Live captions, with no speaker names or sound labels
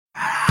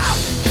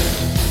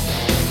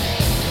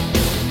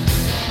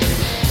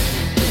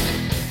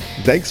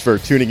Thanks for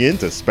tuning in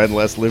to Spend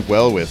Less, Live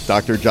Well with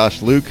Dr.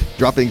 Josh Luke,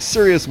 dropping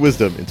serious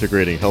wisdom,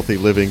 integrating healthy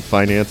living,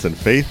 finance, and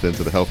faith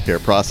into the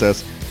healthcare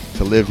process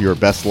to live your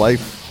best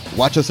life.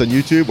 Watch us on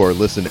YouTube or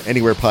listen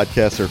anywhere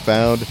podcasts are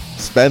found.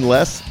 Spend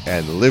less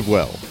and live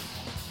well.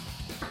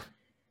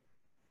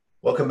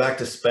 Welcome back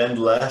to Spend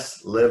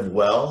Less, Live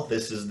Well.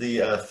 This is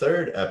the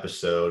third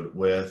episode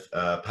with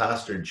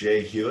Pastor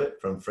Jay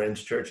Hewitt from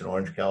Friends Church in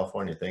Orange,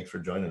 California. Thanks for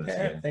joining us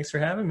again. Thanks for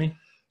having me.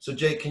 So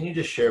Jay, can you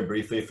just share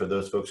briefly for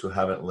those folks who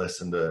haven't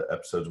listened to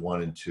episodes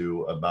 1 and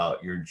 2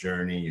 about your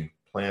journey? You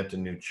plant a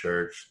new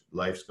church,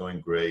 life's going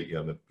great, you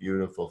have a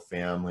beautiful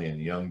family and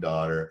a young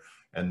daughter,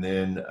 and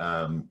then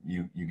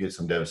you get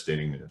some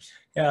devastating news.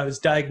 Yeah, I was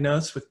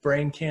diagnosed with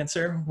brain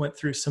cancer, went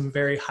through some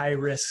very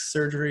high-risk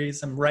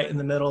surgeries. I'm right in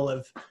the middle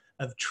of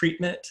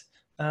treatment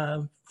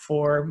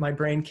for my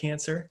brain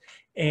cancer.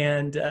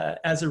 And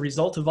as a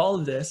result of all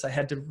of this, I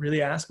had to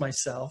really ask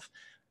myself,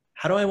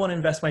 how do I want to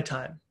invest my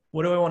time?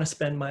 What do I want to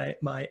spend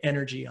my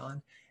energy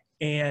on?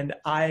 And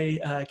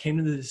I came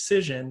to the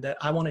decision that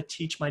I want to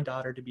teach my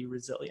daughter to be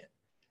resilient.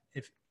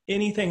 If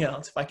anything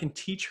else, if I can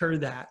teach her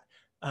that,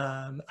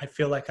 I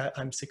feel like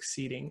I'm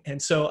succeeding. And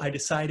so I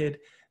decided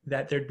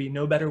that there'd be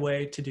no better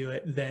way to do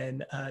it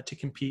than to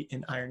compete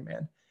in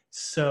Ironman.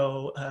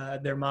 So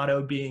their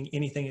motto being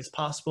anything is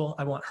possible.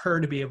 I want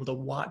her to be able to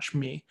watch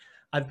me.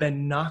 I've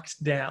been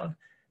knocked down.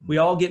 We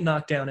all get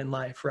knocked down in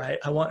life, right?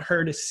 I want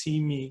her to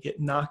see me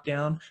get knocked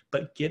down,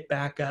 but get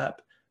back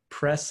up,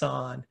 press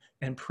on,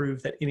 and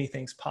prove that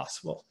anything's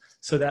possible.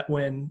 So that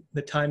when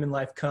the time in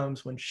life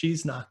comes when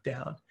she's knocked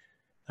down,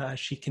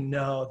 she can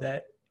know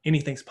that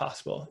anything's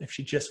possible if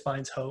she just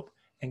finds hope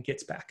and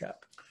gets back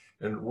up.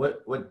 And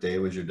what day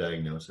was your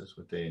diagnosis?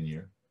 What day and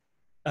year?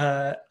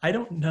 I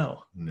don't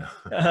know. No.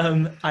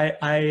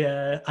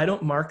 I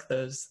don't mark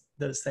those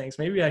things.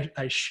 Maybe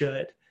I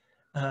should.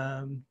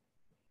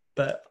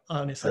 But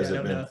honestly, I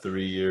don't know. Has it been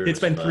 3 years? It's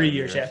been 3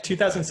 years, yeah.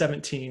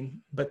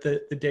 2017, but the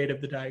date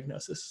of the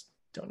diagnosis,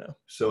 don't know.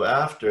 So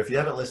if you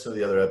haven't listened to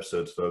the other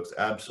episodes, folks,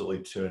 absolutely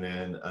tune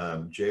in.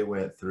 Jay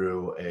went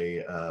through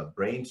a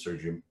brain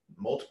surgery,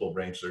 multiple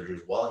brain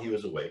surgeries while he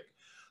was awake,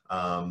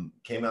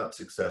 came out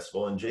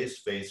successful, and Jay's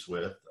faced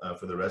with,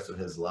 for the rest of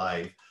his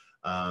life,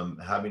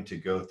 having to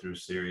go through a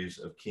series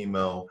of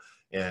chemo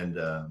and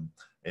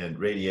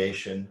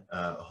radiation,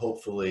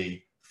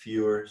 hopefully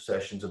fewer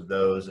sessions of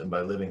those, and by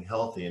living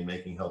healthy and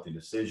making healthy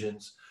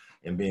decisions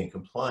and being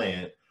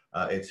compliant,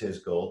 it's his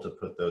goal to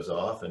put those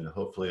off and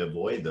hopefully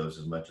avoid those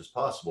as much as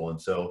possible.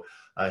 And so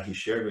he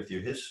shared with you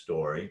his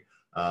story,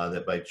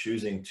 that by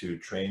choosing to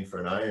train for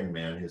an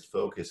Ironman, his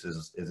focus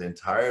is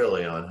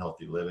entirely on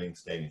healthy living,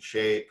 staying in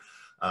shape,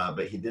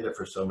 but he did it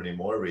for so many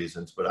more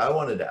reasons. But I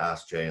wanted to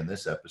ask Jay in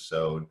this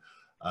episode,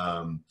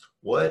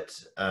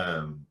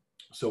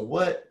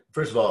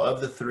 first of all, of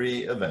the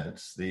 3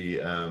 events,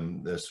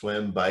 the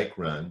swim, bike,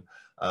 run,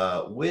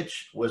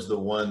 which was the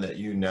one that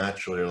you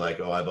naturally are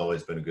like, oh, I've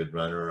always been a good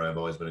runner, or I've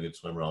always been a good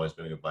swimmer, always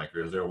been a good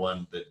biker? Is there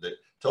one that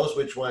tell us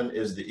which one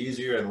is the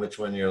easier and which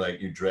one you're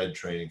like, you dread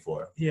training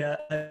for? Yeah,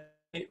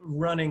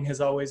 running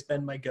has always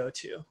been my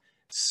go-to.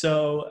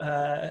 So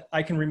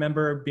I can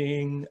remember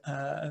being,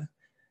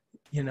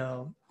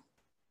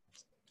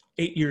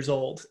 8 years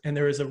old, and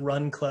there was a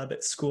run club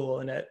at school,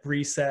 and at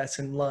recess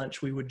and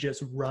lunch, we would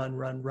just run,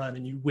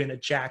 and you win a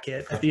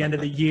jacket at the end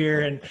of the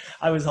year. And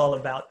I was all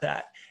about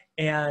that.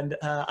 And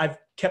I've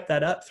kept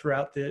that up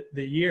throughout the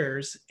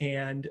years,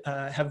 and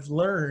have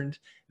learned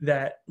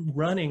that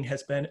running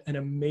has been an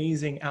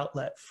amazing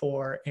outlet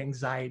for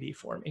anxiety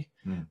for me.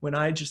 When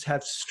I just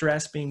have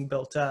stress being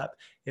built up,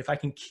 if I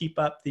can keep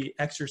up the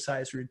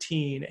exercise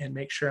routine and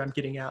make sure I'm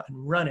getting out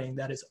and running,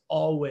 that has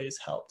always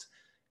helped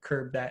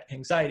curb that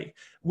anxiety.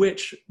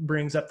 Which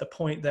brings up the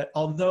point that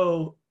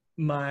although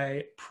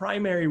my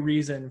primary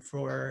reason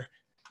for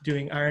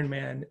doing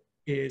Ironman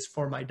is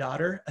for my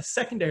daughter, a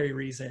secondary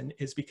reason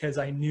is because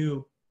I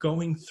knew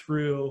going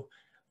through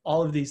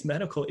all of these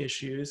medical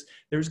issues,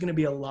 there was going to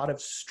be a lot of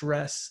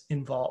stress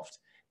involved.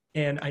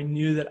 And I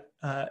knew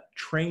that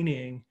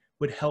training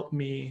would help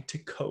me to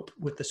cope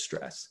with the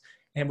stress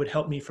and would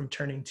help me from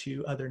turning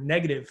to other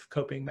negative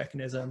coping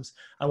mechanisms.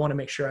 I want to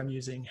make sure I'm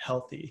using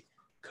healthy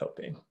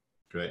coping.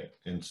 Great.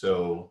 And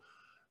so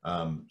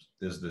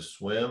is the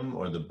swim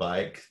or the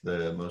bike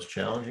the most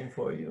challenging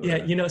for you?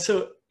 Yeah,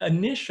 so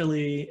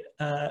initially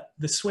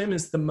the swim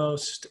is the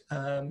most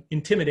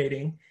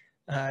intimidating.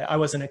 I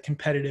wasn't a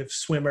competitive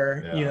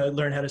swimmer,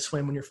 learn how to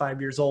swim when you're 5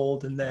 years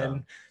old, and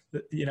then,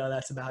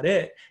 that's about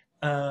it.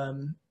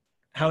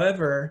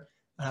 However,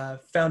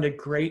 found a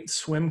great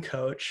swim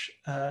coach,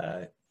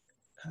 a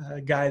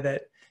guy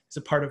that is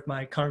a part of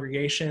my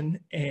congregation,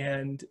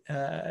 and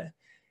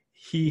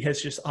he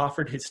has just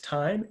offered his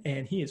time,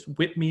 and he has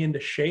whipped me into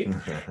shape.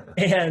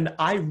 And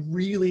I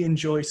really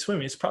enjoy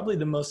swimming. It's probably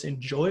the most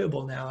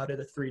enjoyable now out of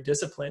the 3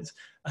 disciplines.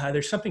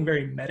 There's something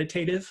very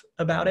meditative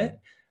about it.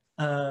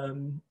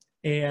 And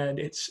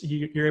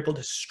you're able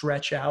to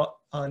stretch out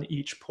on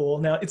each pool.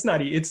 Now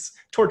it's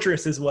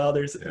torturous as well.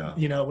 There's,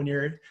 when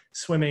you're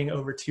swimming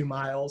over 2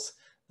 miles,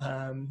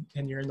 and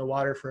you're in the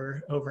water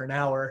for over an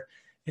hour,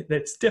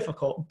 That's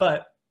difficult,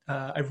 but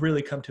I've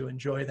really come to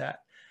enjoy that.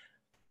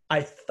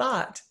 I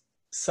thought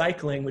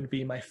cycling would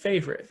be my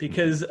favorite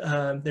because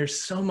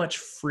there's so much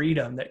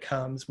freedom that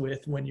comes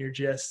with when you're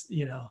just,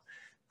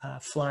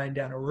 flying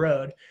down a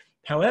road.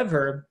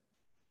 However,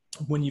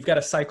 when you've got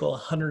to cycle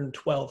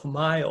 112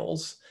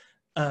 miles,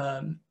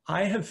 I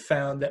have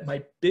found that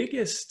my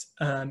biggest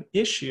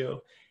issue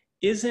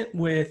isn't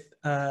with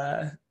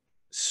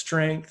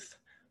strength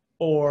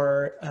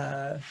or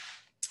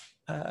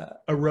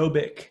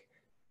aerobic,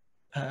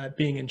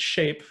 being in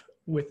shape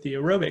with the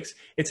aerobics.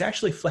 It's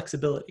actually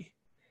flexibility.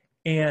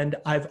 And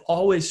I've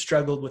always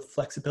struggled with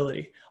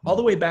flexibility all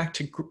the way back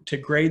to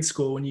grade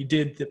school when you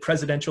did the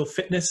presidential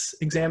fitness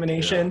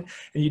examination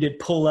and you did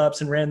pull-ups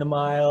and ran the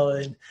mile,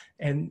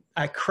 and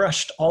I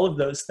crushed all of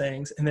those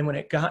things. And then when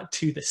it got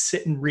to the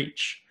sit and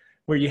reach,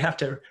 where you have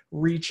to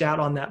reach out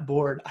on that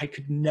board, I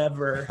could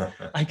never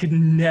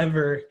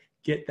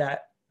get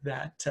that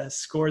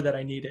score that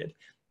I needed.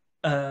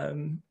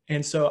 And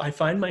so I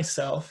find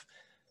myself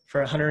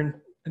for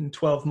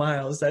 112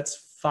 miles,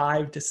 that's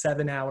 5 to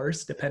 7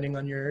 hours, depending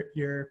on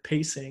your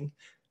pacing,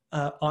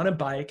 on a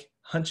bike,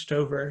 hunched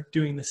over,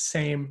 doing the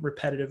same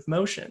repetitive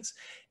motions.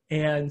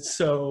 And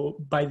so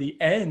by the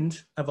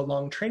end of a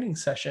long training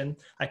session,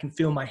 I can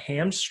feel my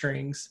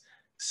hamstrings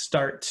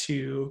start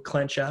to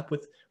clench up,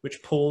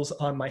 which pulls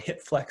on my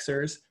hip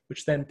flexors,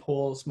 which then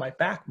pulls my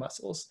back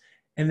muscles.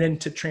 And then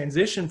to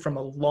transition from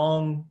a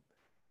long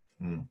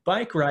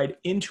bike ride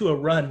into a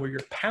run where you're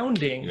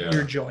pounding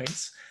your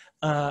joints,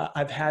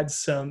 I've had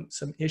some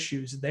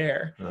issues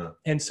there.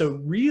 And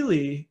so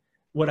really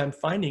what I'm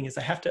finding is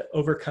I have to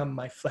overcome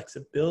my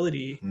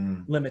flexibility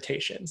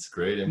limitations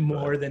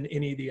more than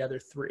any of the other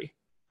three.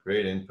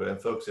 Great input.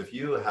 And folks, if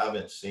you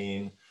haven't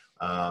seen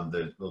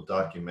the little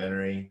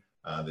documentary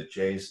that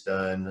Jay's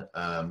done,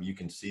 you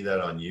can see that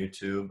on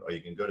YouTube, or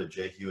you can go to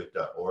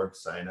jhewitt.org,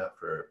 sign up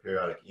for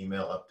periodic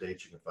email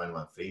updates. You can find him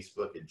on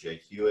Facebook at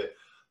Jay Hewitt.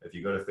 If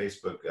you go to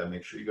Facebook,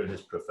 make sure you go to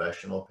his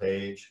professional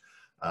page,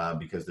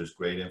 because there's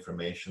great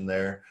information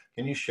there.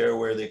 Can you share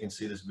where they can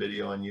see this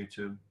video on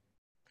YouTube?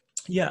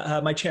 Yeah,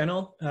 my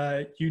channel,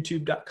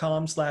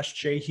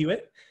 youtube.com/Jay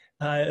Hewitt.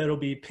 It'll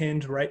be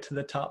pinned right to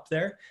the top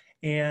there.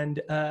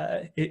 And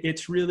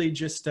it's really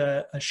just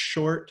a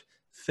short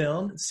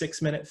film,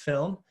 6-minute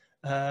film,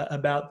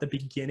 about the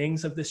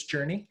beginnings of this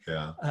journey.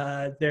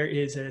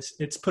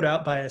 It's put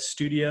out by a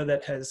studio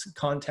that has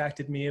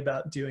contacted me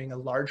about doing a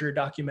larger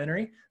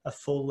documentary, a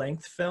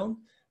full-length film,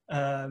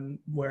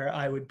 where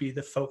I would be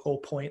the focal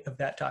point of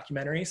that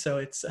documentary. So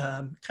it's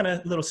kind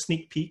of little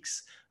sneak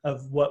peeks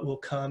of what will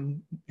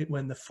come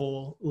when the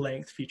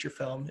full-length feature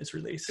film is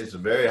released. It's a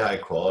very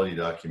high-quality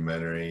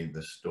documentary.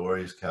 The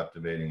story is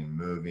captivating and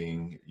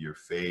moving. Your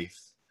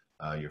faith,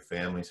 your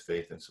family's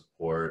faith and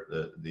support.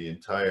 The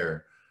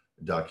entire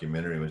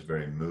documentary was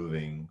very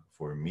moving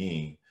for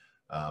me,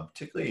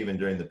 particularly even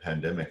during the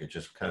pandemic. It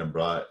just kind of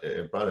brought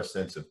a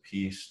sense of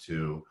peace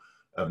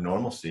of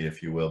normalcy,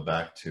 if you will,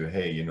 back to,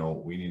 hey,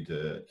 we need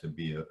to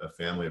be a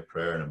family of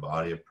prayer and a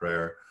body of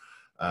prayer.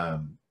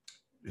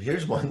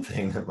 Here's one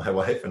thing that my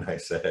wife and I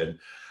said: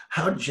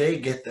 how'd Jay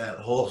get that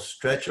whole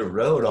stretch of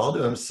road all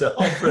to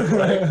himself for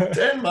like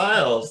 10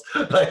 miles?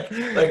 Like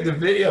the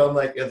video, I'm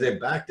like, as they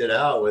backed it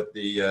out with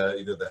the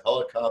either the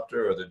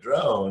helicopter or the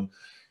drone,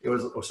 it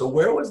was. So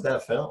where was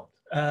that filmed?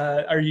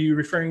 Are you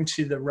referring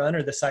to the run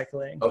or the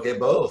cycling? Okay,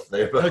 both.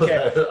 They're both.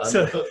 Okay,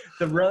 so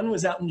the run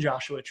was out in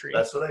Joshua Tree.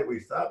 That's what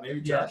we thought.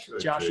 Maybe Joshua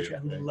Tree.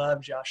 I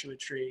love Joshua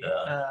Tree.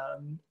 Yeah.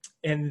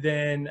 And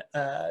then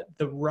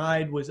the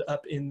ride was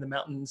up in the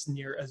mountains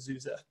near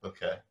Azusa.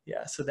 Okay.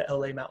 Yeah, so the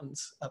LA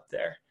mountains up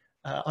there,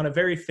 on a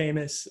very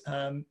famous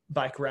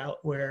bike route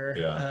where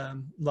a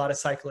lot of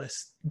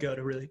cyclists go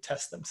to really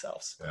test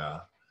themselves.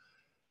 Yeah.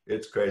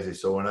 It's crazy.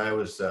 So when I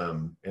was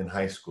in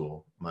high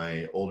school,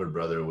 my older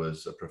brother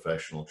was a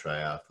professional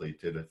triathlete,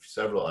 did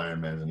several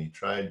Ironmans, and he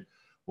tried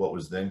what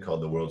was then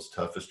called the world's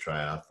toughest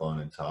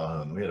triathlon in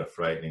Tahoe. And we had a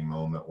frightening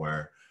moment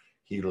where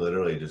he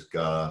literally just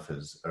got off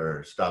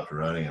stopped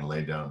running and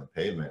laid down on the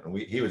pavement. And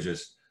he was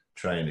just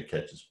trying to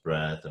catch his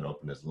breath and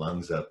open his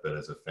lungs up. But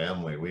as a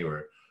family, we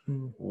were,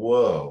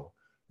 whoa.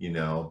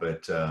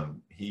 But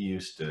he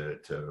used to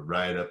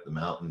ride up the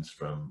mountains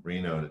from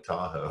Reno to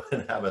Tahoe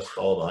and have us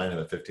follow behind him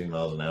at 15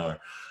 miles an hour.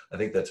 I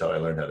think that's how I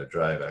learned how to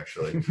drive,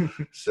 actually.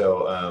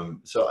 So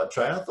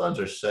triathlons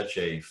are such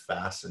a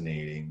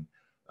fascinating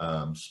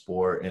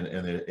sport, and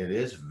it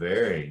is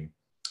very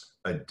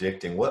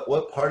addicting.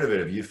 What part of it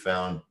have you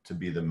found to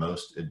be the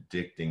most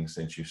addicting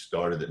since you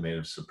started that may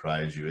have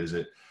surprised you? Is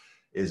it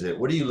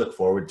what do you look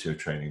forward to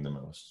training the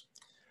most?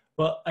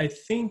 Well, I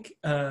think,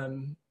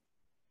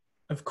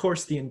 of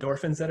course, the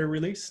endorphins that are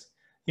released.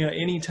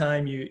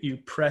 Anytime you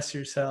press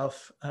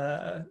yourself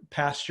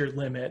past your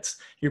limits,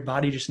 your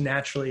body just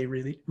naturally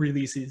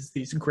releases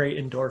these great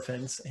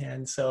endorphins.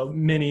 And so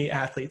many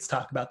athletes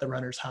talk about the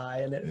runner's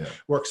high, and it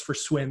works for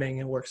swimming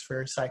and works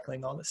for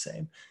cycling all the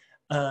same.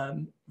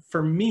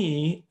 For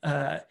me,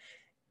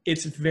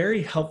 it's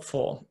very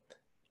helpful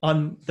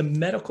on the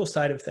medical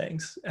side of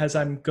things as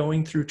I'm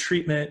going through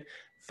treatment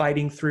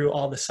fighting through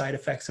all the side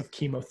effects of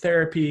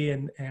chemotherapy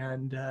and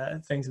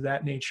things of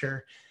that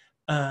nature,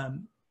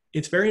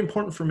 it's very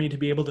important for me to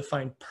be able to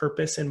find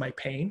purpose in my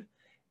pain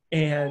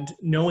and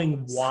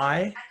knowing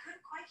why. I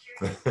couldn't quite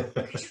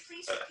hear you. Could you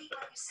please repeat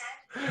what you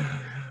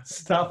said?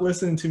 Stop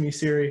listening to me,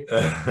 Siri.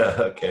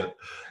 Okay, I can't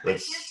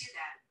let's. do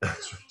that,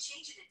 but you can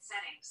change it in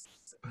settings.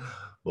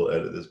 We'll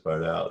edit this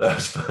part out. That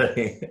was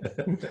funny.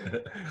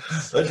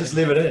 Let's just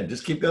leave it in.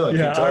 Just keep going.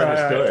 Yeah, Keep telling all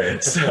the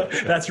right. story.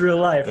 So that's real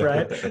life,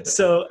 right?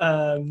 So,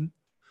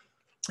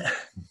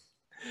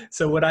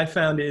 so what I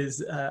found is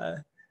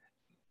the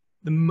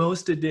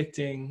most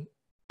addicting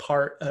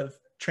part of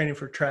training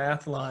for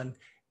triathlon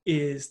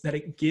is that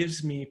it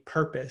gives me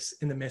purpose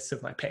in the midst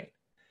of my pain.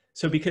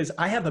 So because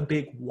I have a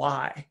big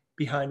why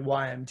behind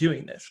why I'm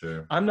doing this.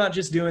 Sure. I'm not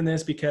just doing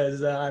this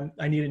because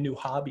I need a new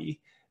hobby.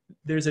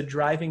 There's a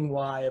driving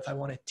why if I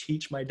want to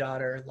teach my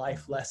daughter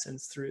life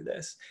lessons through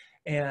this,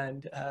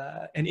 and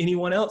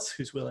anyone else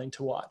who's willing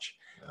to watch.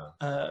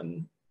 Yeah.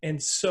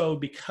 And so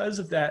because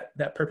of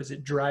that purpose,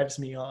 it drives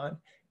me on.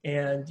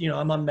 And, you know,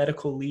 I'm on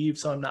medical leave,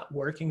 so I'm not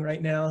working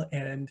right now.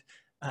 And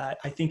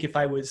I think if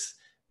I was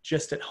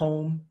just at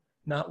home,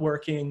 not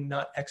working,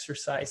 not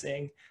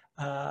exercising,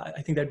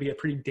 I think that'd be a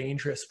pretty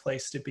dangerous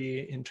place to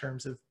be in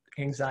terms of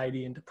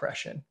anxiety and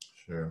depression.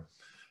 Sure.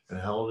 And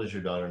how old is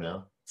your daughter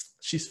now?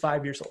 She's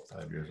 5 years old.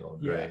 5 years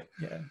old. Yeah, Great.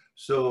 yeah.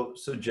 So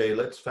Jay,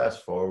 let's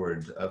fast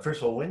forward.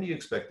 First of all, when do you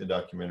expect the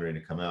documentary to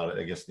come out?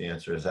 I guess the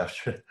answer is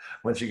after,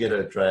 once you get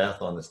a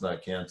triathlon that's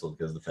not canceled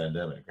because of the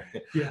pandemic,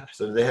 right? Yeah.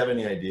 So do they have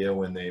any idea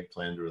when they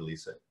plan to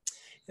release it?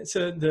 And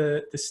so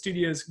the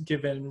studio's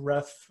given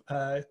rough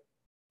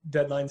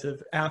deadlines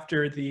of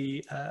after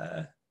the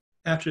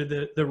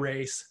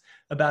race,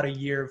 about a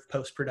year of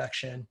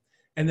post-production,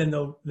 and then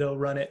they'll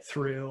run it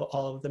through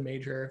all of the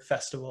major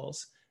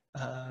festivals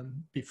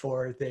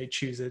before they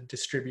choose a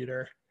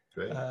distributor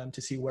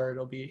to see where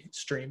it'll be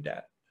streamed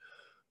at.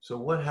 So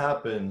what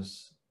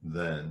happens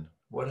then?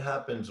 What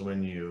happens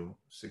when you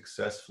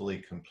successfully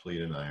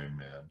complete an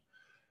Ironman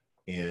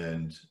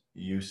and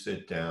you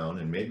sit down,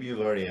 and maybe you've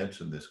already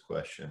answered this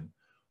question,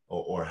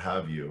 or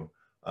have you?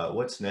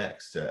 What's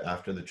next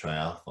after the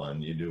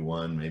triathlon? You do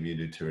one, maybe you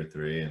do two or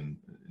three, and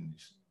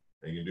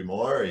are you gonna do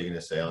more, or are you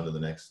gonna stay on to the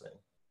next thing?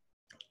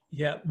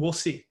 Yeah, we'll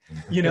see.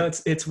 You know,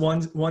 it's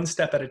one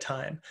step at a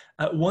time.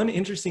 One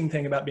interesting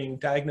thing about being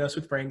diagnosed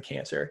with brain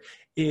cancer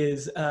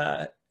is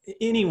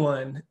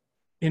anyone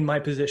in my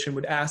position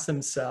would ask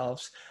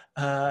themselves,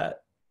 do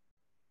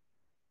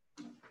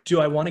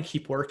I want to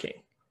keep working?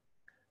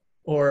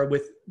 Or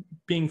with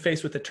being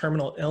faced with a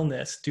terminal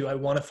illness, do I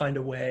want to find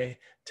a way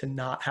to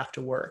not have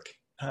to work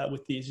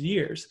with these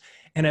years?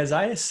 And as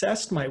I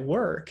assessed my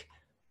work,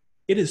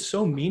 it is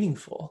so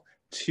meaningful.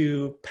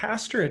 To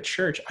pastor a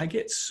church, I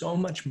get so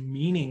much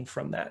meaning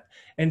from that.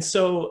 And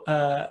so,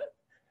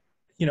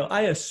 you know,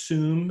 I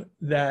assume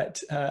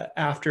that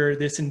after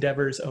this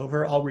endeavor is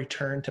over, I'll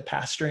return to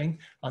pastoring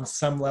on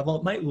some level.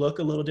 It might look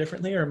a little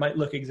differently, or it might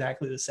look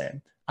exactly the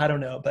same. I don't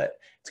know, but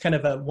it's kind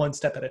of a one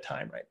step at a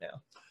time right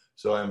now.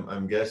 So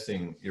I'm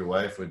guessing your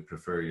wife would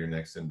prefer your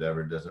next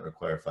endeavor doesn't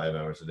require 5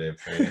 hours a day of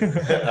training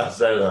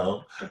outside of the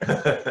home.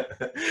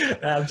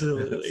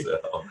 Absolutely.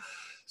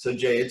 So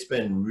Jay, it's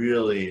been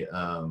really,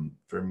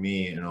 for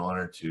me, an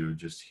honor to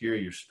just hear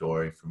your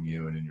story from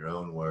you and in your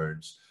own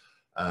words.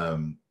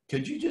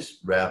 Could you just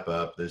wrap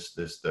up this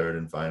third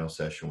and final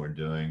session we're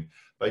doing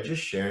by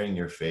just sharing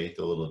your faith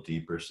a little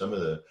deeper, some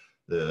of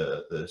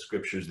the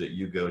scriptures that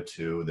you go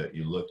to, that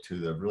you look to,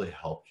 that have really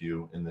helped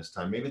you in this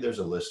time? Maybe there's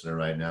a listener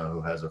right now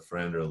who has a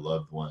friend or a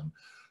loved one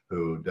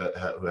who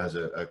has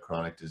a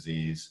chronic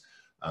disease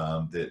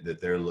that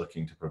they're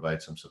looking to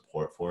provide some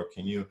support for.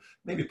 Can you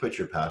maybe put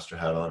your pastor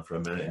hat on for a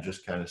minute and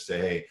just kind of say,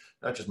 hey,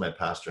 not just my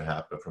pastor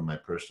hat, but from my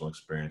personal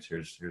experience,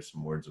 here's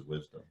some words of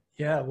wisdom.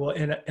 Yeah, well,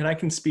 and I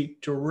can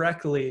speak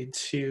directly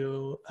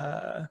to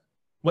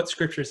what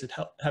scriptures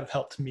have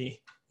helped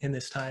me in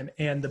this time.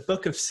 And the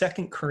book of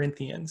 2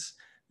 Corinthians,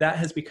 that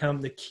has become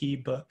the key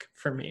book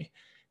for me,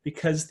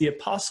 because the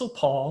Apostle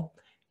Paul,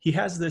 he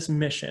has this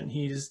mission.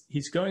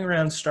 He's going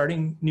around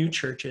starting new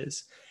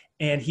churches,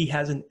 and he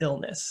has an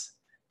illness.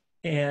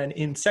 And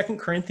in 2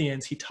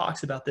 Corinthians, he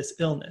talks about this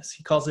illness.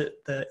 He calls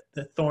it the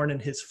thorn in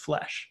his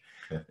flesh.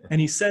 And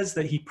he says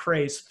that he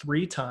prays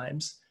 3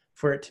 times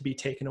for it to be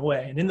taken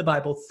away. And in the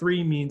Bible,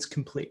 3 means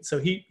complete. So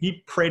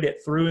he prayed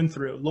it through and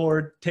through.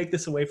 Lord, take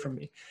this away from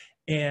me.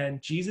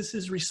 And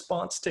Jesus's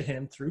response to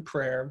him through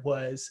prayer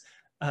was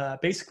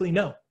basically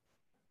no.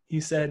 He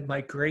said,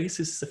 my grace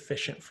is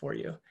sufficient for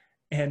you,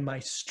 and my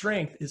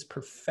strength is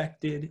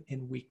perfected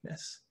in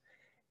weakness.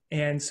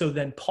 And so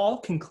then Paul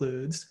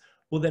concludes,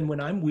 well, then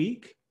when I'm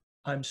weak,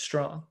 I'm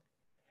strong.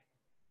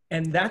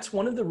 And that's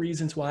one of the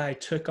reasons why I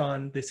took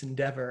on this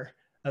endeavor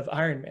of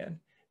Ironman,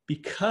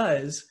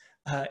 because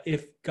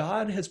if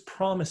God has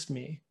promised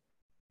me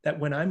that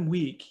when I'm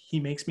weak, he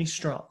makes me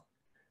strong.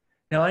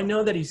 Now, I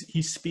know that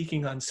he's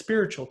speaking on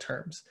spiritual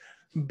terms,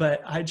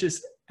 but I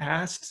just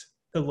asked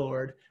the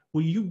Lord,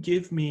 will you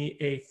give me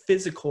a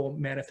physical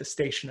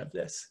manifestation of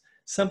this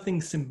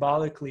something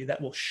symbolically that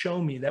will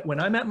show me that when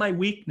I'm at my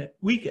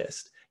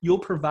weakest, you'll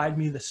provide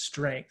me the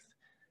strength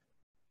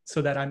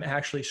so that I'm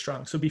actually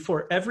strong. So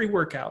before every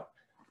workout,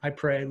 I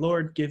pray,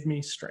 Lord, give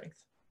me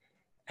strength.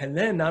 And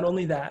then not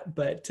only that,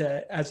 but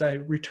as I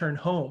return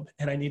home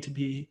and I need to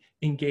be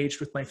engaged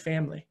with my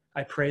family,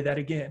 I pray that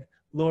again,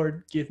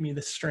 Lord, give me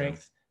the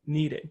strength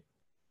needed.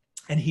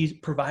 And he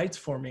provides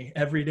for me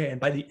every day.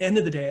 And by the end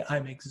of the day,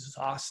 I'm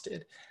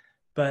exhausted.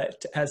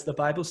 But as the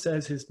Bible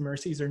says, his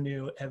mercies are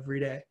new every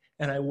day.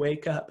 And I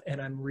wake up and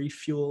I'm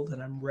refueled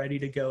and I'm ready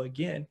to go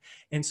again.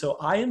 And so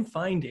I am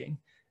finding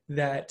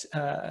that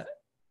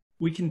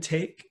we can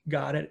take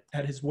God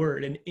at his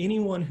word. And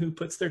anyone who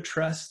puts their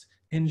trust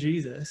in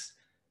Jesus,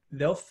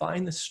 they'll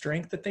find the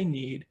strength that they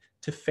need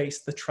to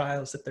face the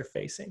trials that they're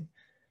facing.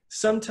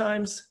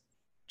 Sometimes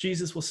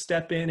Jesus will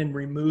step in and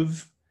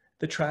remove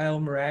the trial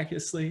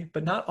miraculously,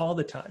 but not all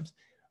the times.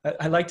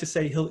 I like to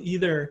say he'll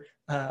either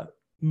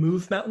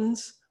move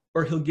mountains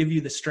or he'll give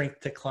you the strength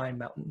to climb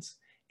mountains.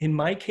 In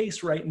my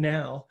case right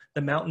now, the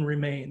mountain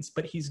remains,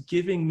 but he's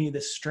giving me the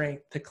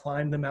strength to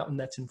climb the mountain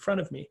that's in front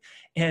of me.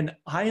 And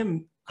I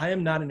am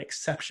not an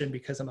exception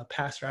because I'm a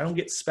pastor. I don't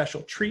get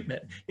special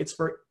treatment. It's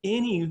for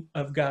any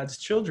of God's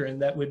children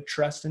that would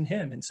trust in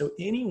him. And so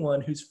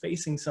anyone who's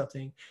facing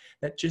something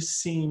that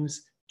just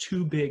seems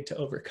too big to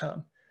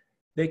overcome,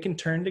 they can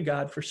turn to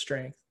God for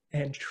strength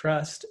and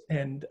trust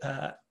and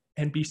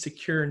be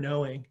secure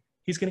knowing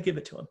he's going to give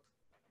it to them.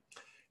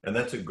 And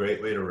that's a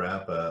great way to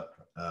wrap up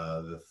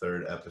the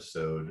third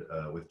episode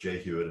with Jay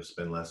Hewitt of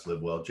Spend Less,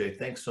 Live Well. Jay,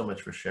 thanks so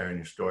much for sharing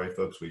your story,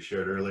 folks. We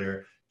shared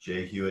earlier,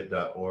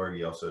 jhewitt.org.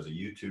 He also has a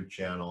YouTube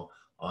channel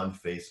on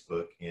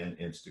Facebook and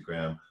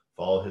Instagram.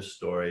 Follow his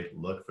story.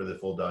 Look for the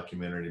full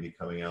documentary to be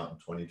coming out in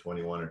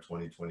 2021 or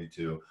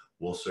 2022.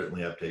 We'll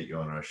certainly update you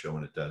on our show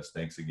when it does.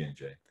 Thanks again,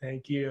 Jay.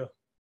 Thank you.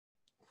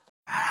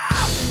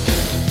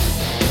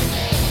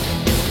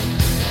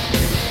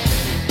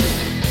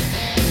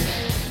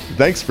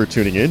 Thanks for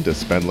tuning in to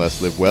Spend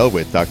Less, Live Well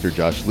with Dr.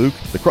 Josh Luke,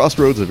 the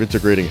crossroads of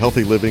integrating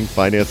healthy living,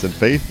 finance, and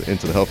faith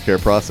into the healthcare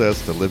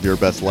process to live your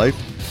best life.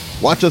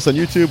 Watch us on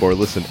YouTube or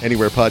listen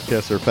anywhere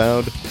podcasts are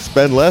found.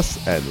 Spend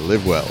less and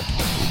live well.